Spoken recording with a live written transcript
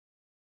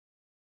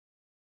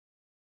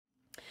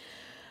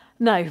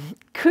Now,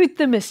 could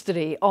the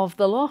mystery of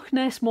the Loch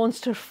Ness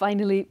Monster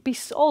finally be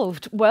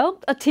solved? Well,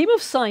 a team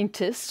of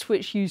scientists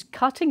which use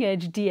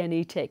cutting-edge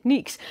DNA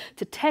techniques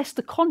to test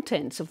the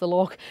contents of the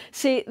loch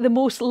say the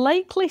most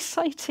likely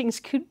sightings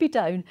could be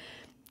down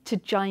to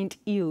giant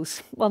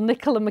eels. Well,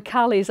 Nicola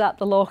McCallie is at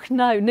the loch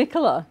now.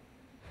 Nicola.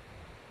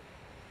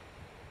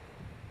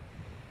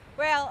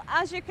 Well,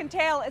 as you can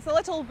tell, it's a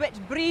little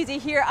bit breezy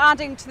here,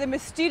 adding to the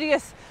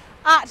mysterious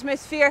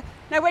atmosphere.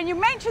 Now, when you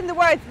mention the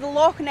words the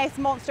Loch Ness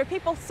Monster,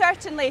 people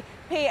certainly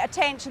pay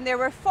attention. There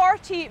were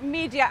 40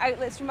 media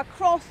outlets from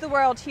across the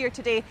world here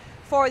today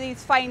for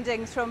these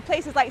findings, from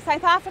places like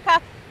South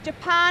Africa,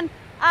 Japan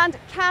and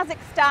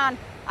Kazakhstan,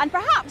 and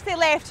perhaps they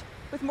left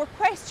with more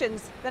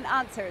questions than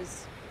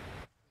answers.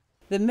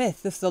 The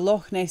myth of the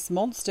Loch Ness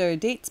Monster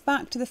dates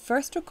back to the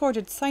first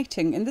recorded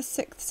sighting in the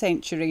 6th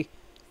century.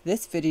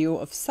 This video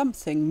of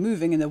something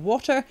moving in the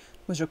water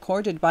was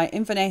recorded by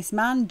Inverness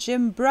man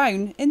Jim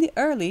Brown in the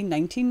early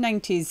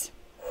 1990s.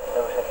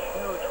 There was a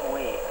huge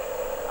wave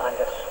and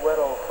a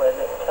swirl when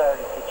it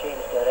turned to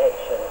change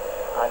direction,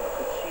 and we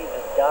could see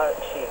the dark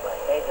shape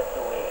ahead of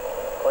the wave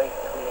quite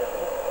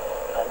clearly,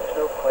 and there's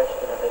no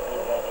question of it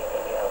being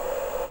anything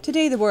else.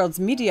 Today the world's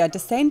media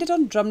descended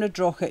on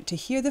Drumnadrochit to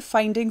hear the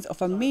findings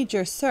of a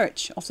major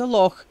search of the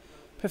loch.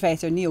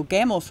 Professor Neil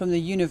Gemmell from the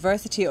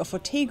University of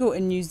Otago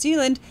in New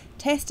Zealand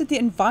tested the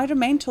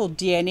environmental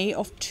DNA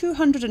of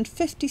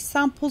 250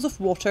 samples of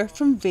water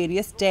from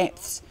various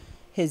depths.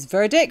 His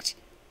verdict?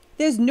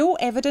 There's no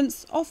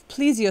evidence of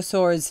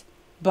plesiosaurs,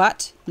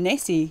 but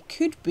Nessie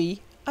could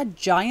be a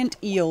giant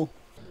eel.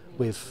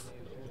 We've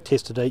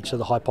tested each of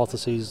the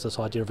hypotheses, this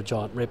idea of a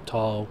giant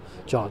reptile,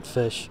 giant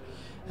fish,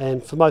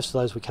 and for most of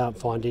those we can't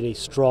find any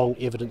strong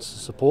evidence to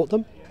support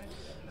them.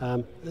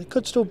 It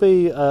could still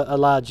be a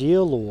large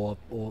eel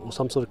or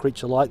some sort of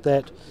creature like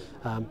that,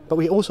 but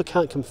we also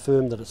can't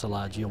confirm that it's a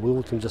large eel. All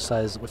we can just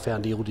say is that we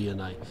found eel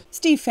DNA.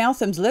 Steve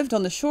Feltham's lived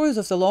on the shores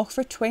of the loch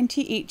for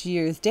 28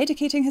 years,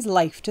 dedicating his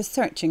life to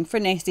searching for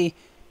Nessie.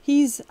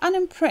 He's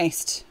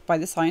unimpressed by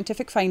the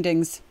scientific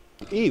findings.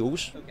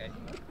 Eels?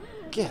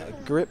 Get a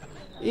grip.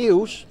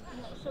 Eels?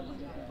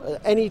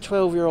 Any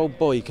 12-year-old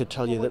boy could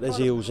tell you that there's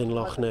eels in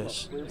Loch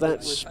Ness.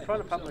 That's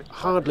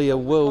hardly a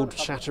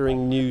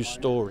world-shattering news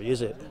story,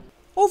 is it?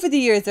 Over the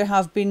years there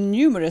have been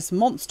numerous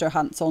monster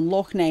hunts on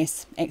Loch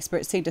Ness.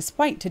 Experts say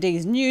despite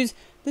today's news,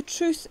 the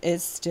truth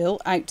is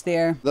still out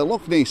there. The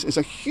Loch Ness is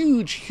a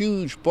huge,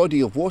 huge body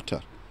of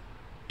water.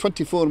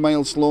 24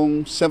 miles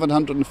long,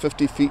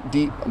 750 feet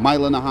deep, a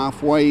mile and a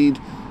half wide.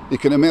 They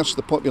can immerse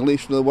the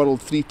population of the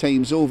world 3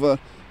 times over.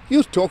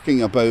 You're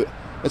talking about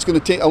it's going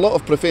to take a lot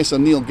of Professor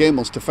Neil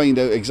Gemmell to find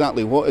out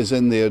exactly what is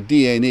in there,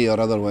 DNA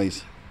or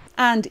otherwise.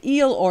 And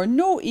eel or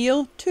no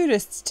eel,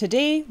 tourists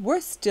today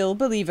were still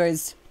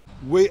believers.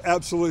 We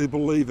absolutely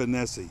believe in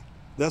Nessie.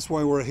 That's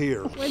why we're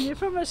here. When you're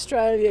from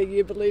Australia,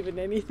 you believe in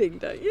anything,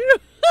 don't you?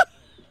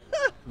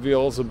 We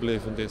also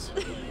believe in this.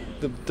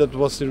 That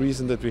was the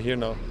reason that we're here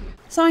now.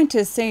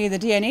 Scientists say the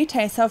DNA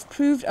tests have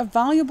proved a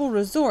valuable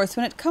resource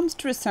when it comes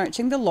to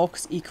researching the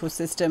loch's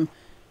ecosystem,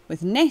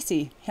 with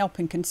Nessie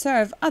helping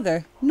conserve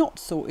other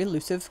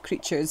not-so-elusive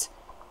creatures.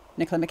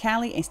 Nicola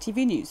McCallie,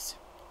 STV News.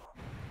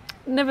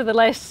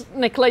 Nevertheless,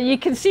 Nicola, you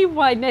can see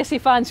why Nessie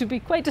fans would be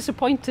quite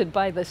disappointed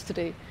by this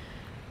today.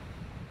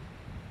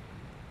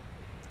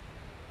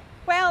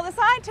 Well, the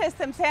scientists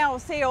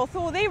themselves say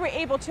although they were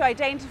able to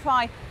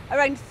identify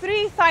around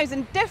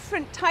 3,000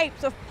 different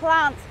types of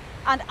plants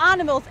and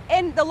animals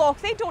in the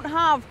loch, they don't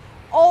have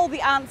all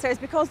the answers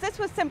because this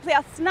was simply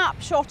a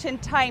snapshot in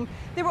time.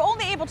 They were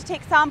only able to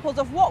take samples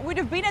of what would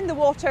have been in the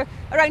water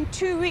around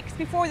 2 weeks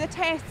before the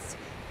tests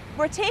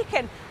were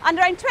taken, and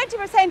around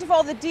 20% of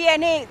all the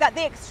DNA that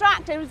they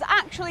extracted was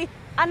actually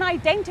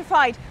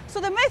unidentified. So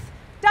the myth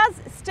does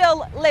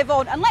still live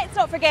on, and let's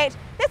not forget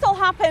this all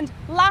happened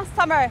last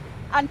summer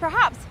and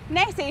perhaps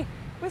Nessie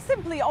was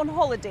simply on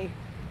holiday.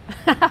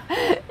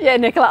 Yeah,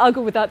 Nicola, I'll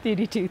go with that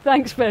theory too.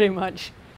 Thanks very much.